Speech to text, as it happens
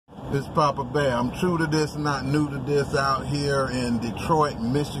It's Papa Bear. I'm true to this, not new to this, out here in Detroit,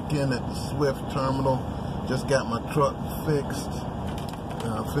 Michigan at the Swift Terminal. Just got my truck fixed.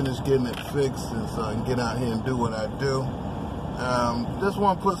 Finished getting it fixed, and so I can get out here and do what I do. Just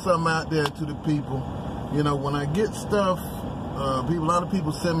want to put something out there to the people. You know, when I get stuff, a lot of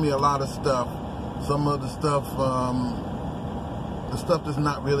people send me a lot of stuff. Some of the stuff that's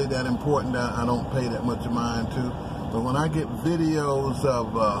not really that important, I don't pay that much mind to. But when I get videos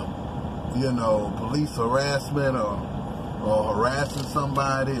of, you know, police harassment or harassing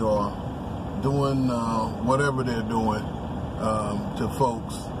somebody or doing whatever they're doing to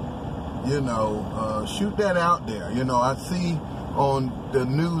folks, you know, shoot that out there. You know, I see on the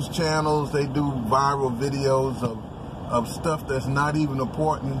news channels, they do viral videos of stuff that's not even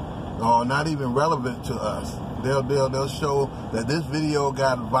important or not even relevant to us. They'll show that this video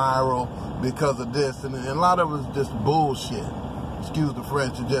got viral because of this, and a lot of it's just bullshit. Excuse the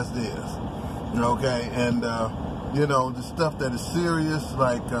French, it just is. Okay, and you know, the stuff that is serious,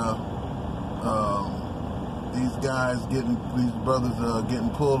 like these brothers getting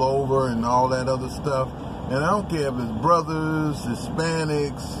pulled over and all that other stuff. And I don't care if it's brothers,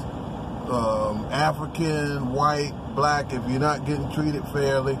 Hispanics, African, white, black. If you're not getting treated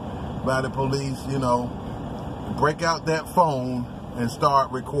fairly by the police, you know, break out that phone and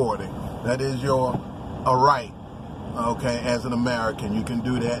start recording. That is a right, okay, as an American. You can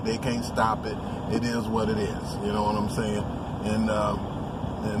do that. They can't stop it. It is what it is. You know what I'm saying?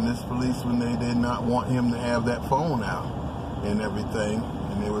 And this policeman, they did not want him to have that phone out and everything.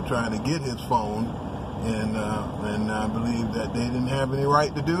 And they were trying to get his phone. And I believe that they didn't have any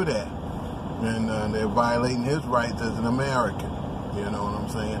right to do that. And they're violating his rights as an American. You know what I'm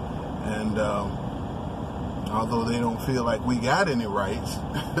saying? And although they don't feel like we got any rights,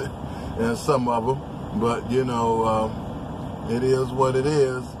 and some of them, but you know, it is what it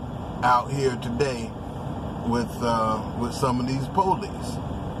is out here today with some of these police,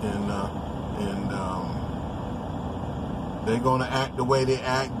 and they're gonna act the way they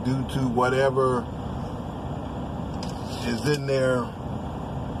act due to whatever is in their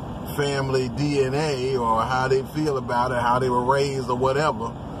family DNA, or how they feel about it, how they were raised, or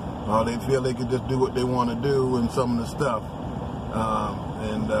whatever. Or they feel they can just do what they want to do and some of the stuff.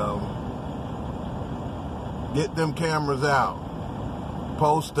 Get them cameras out.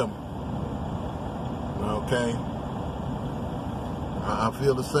 Post them. Okay? I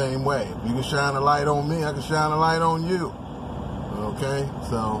feel the same way. If you can shine a light on me, I can shine a light on you. Okay?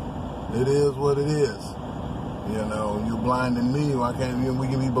 So, it is what it is. You know, you're blinding me, why can't we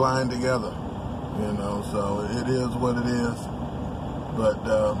can be blind together? You know, so it is what it is. But,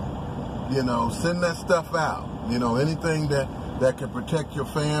 you know, send that stuff out. You know, anything that can protect your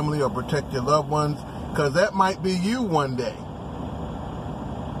family or protect your loved ones, because that might be you one day.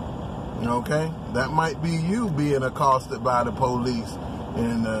 Okay? That might be you being accosted by the police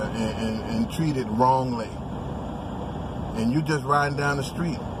and treated wrongly. And you just riding down the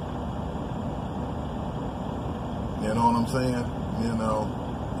street. You know what I'm saying? You know,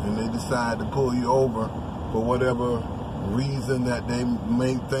 and they decide to pull you over for whatever reason that they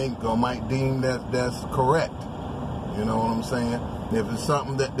may think or might deem that's correct. You know what I'm saying? If it's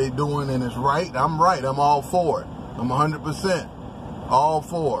something that they're doing and it's right, I'm right. I'm all for it. I'm 100% all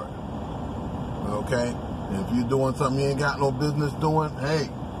for it. Okay? And if you're doing something you ain't got no business doing, hey,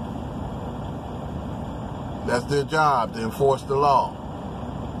 that's their job to enforce the law.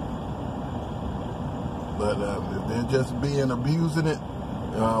 But if they're just abusing it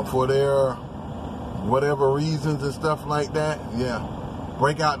for their whatever reasons and stuff like that, yeah,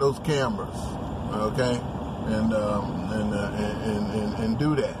 break out those cameras, okay, and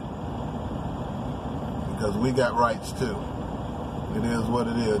do that, because we got rights too. It is what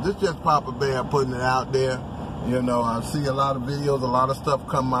it is. This is just Papa Bear putting it out there. You know, I see a lot of videos, a lot of stuff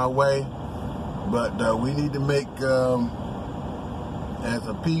come my way, but we need to make, as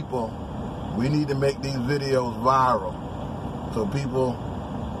a people, we need to make these videos viral, so people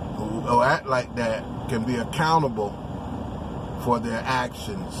who act like that can be accountable for their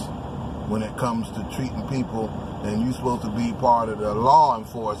actions when it comes to treating people, and you're supposed to be part of the law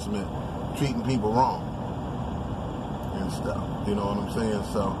enforcement, treating people wrong and stuff. You know what I'm saying?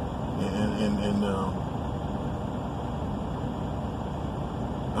 So,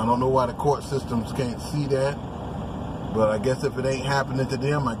 I don't know why the court systems can't see that, but I guess if it ain't happening to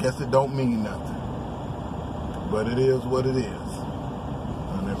them, I guess it don't mean nothing. But it is what it is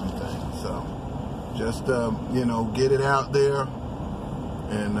and everything. So, just, you know, get it out there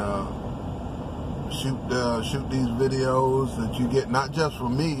and shoot these videos that you get, not just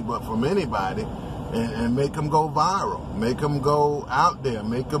from me, but from anybody, and make them go viral, make them go out there,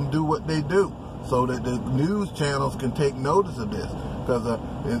 make them do what they do, so that the news channels can take notice of this. Because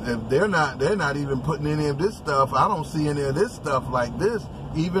if they're not even putting any of this stuff, I don't see any of this stuff like this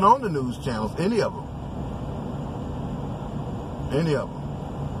even on the news channels, any of them.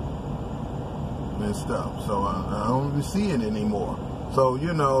 And stuff. So I don't even see it anymore. So,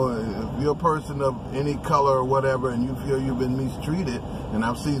 you know, if you're a person of any color or whatever and you feel you've been mistreated, and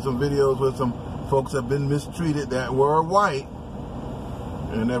I've seen some videos where some folks have been mistreated that were white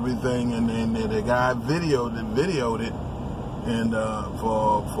and everything, and the guy videoed it, and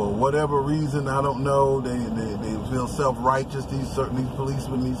for whatever reason, I don't know, they feel self-righteous, these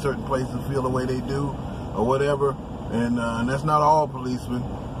policemen, these certain places feel the way they do or whatever, and that's not all policemen,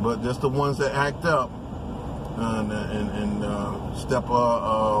 but just the ones that act up and step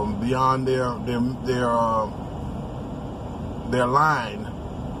beyond their line.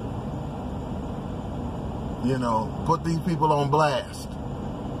 You know, put these people on blast.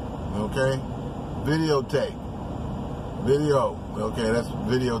 Okay, videotape, video. Okay, that's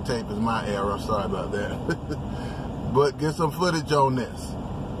videotape is my error. Sorry about that. But get some footage on this.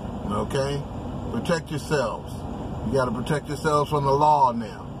 Okay, protect yourselves. You got to protect yourselves from the law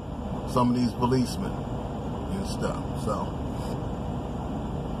now. Some of these policemen and stuff. So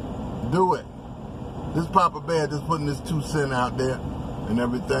do it. This Papa Bear just putting this 2 cents out there and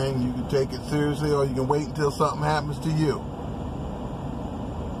everything. You can take it seriously, or you can wait until something happens to you.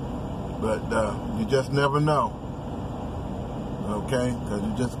 But you just never know. Okay, because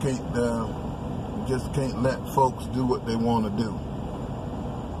you just can't let folks do what they want to do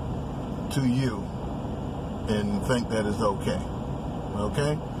to you and think that it's okay.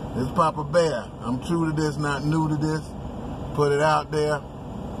 Okay? This is Papa Bear. I'm true to this, not new to this. Put it out there.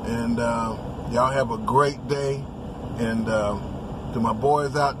 And y'all have a great day. And to my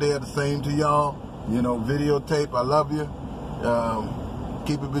boys out there, the same to y'all. You know, videotape, I love you.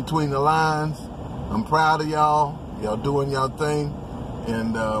 Keep it between the lines. I'm proud of y'all. Y'all doing y'all thing.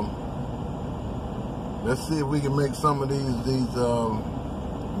 And let's see if we can make some of these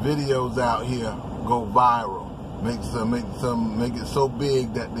videos out here go viral. Make it so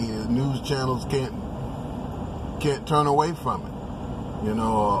big that the news channels can't turn away from it, you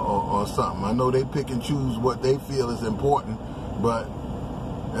know, or something. I know they pick and choose what they feel is important, but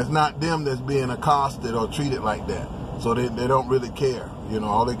it's not them that's being accosted or treated like that. So they don't really care. You know,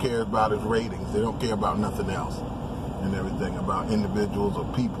 all they care about is ratings. They don't care about nothing else and everything, about individuals or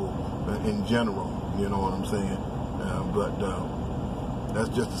people in general. You know what I'm saying? But that's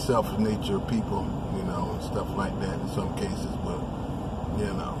just the selfish nature of people, you know, and stuff like that in some cases. But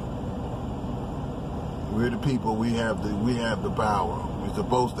you know, we're the people. We have the power. We're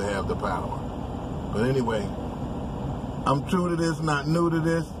supposed to have the power. But anyway, I'm true to this, not new to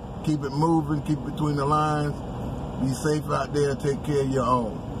this. Keep it moving. Keep it between the lines. Be safe out there. Take care of your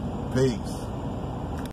own. Peace.